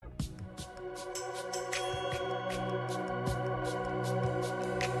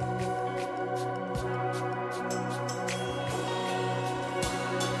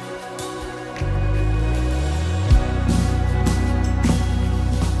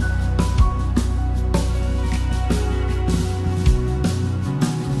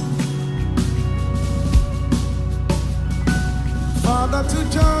Father to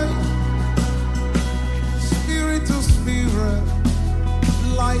joy, spirit to spirit,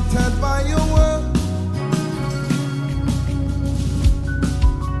 lighted by your word,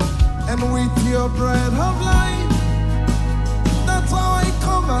 and with your bread of life, that's how I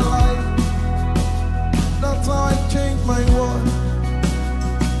come alive, that's how I change my world.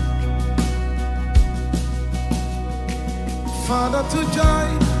 Father to joy,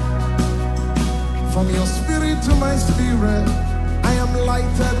 from your spirit to my spirit, I am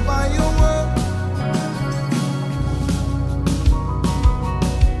lighted by your word,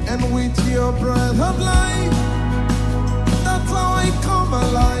 and with your breath of life, that's how I come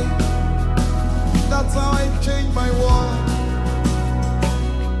alive, that's how I change my world.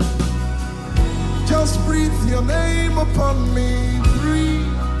 Just breathe your name upon me, breathe.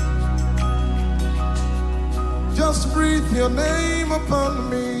 Just breathe your name upon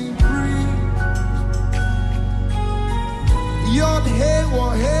me, breathe. Yod Hey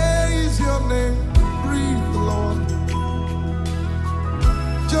Wah Hey is your name. Breathe, Lord.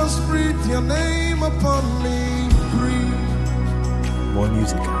 Just breathe your name upon me. Breathe. More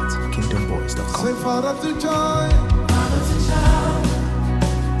music at kingdomboys.com. Say Father to joy.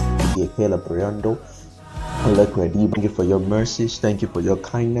 Thank you for your mercies. Thank you for your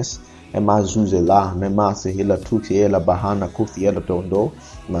kindness. Ema zuzela mema sehila tukiela bahana kufiela tondo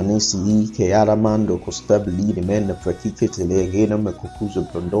manisi hii keara mando kostabili ni mena frakike telegena mekukuzo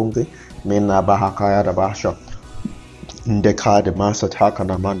brondonge mena bahakaya da basha ndeka de masa taka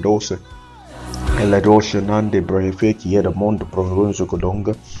na mandose eladosha nande brefeki yeda mondo prongonzo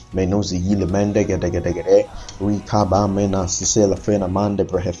kodonga menozi yile mende gede rikaba mena sisela fena mande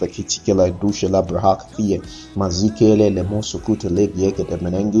brefeki tikela dusha la brahaka fie mazikele le moso kutelegi yeke de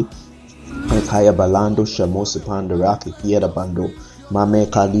menengi Kaya balando shamosi panda raki fiera bando mame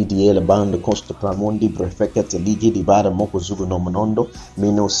kali diele bando costa pramondi prefekete ligi di bara moko zugu no monondo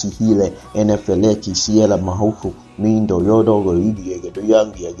mino sihile NFL ki siela mahuku mindo yodo go igi ege do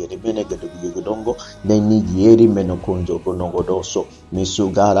yangi ege de bene ege do dongo neni gieri meno konjo konongo doso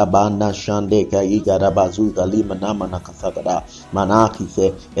misugara banda shande ka igara bazu galima nama na kasagada manaki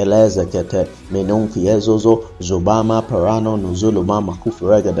fe eleza kete menonki ezozo zobama parano nuzulu mama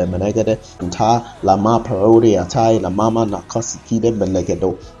kufurega de menegede nta la ma parori atai la mama na kasikide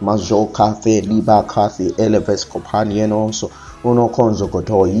belegedo majo cafe liba cafe eleves companion so uno konzo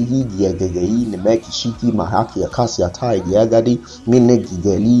koto yigi yegegei ni meki shiki mahaki ya kasi atai yagadi mine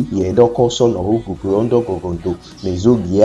gigeli yedoko solo huku kurondo gogondo mezugi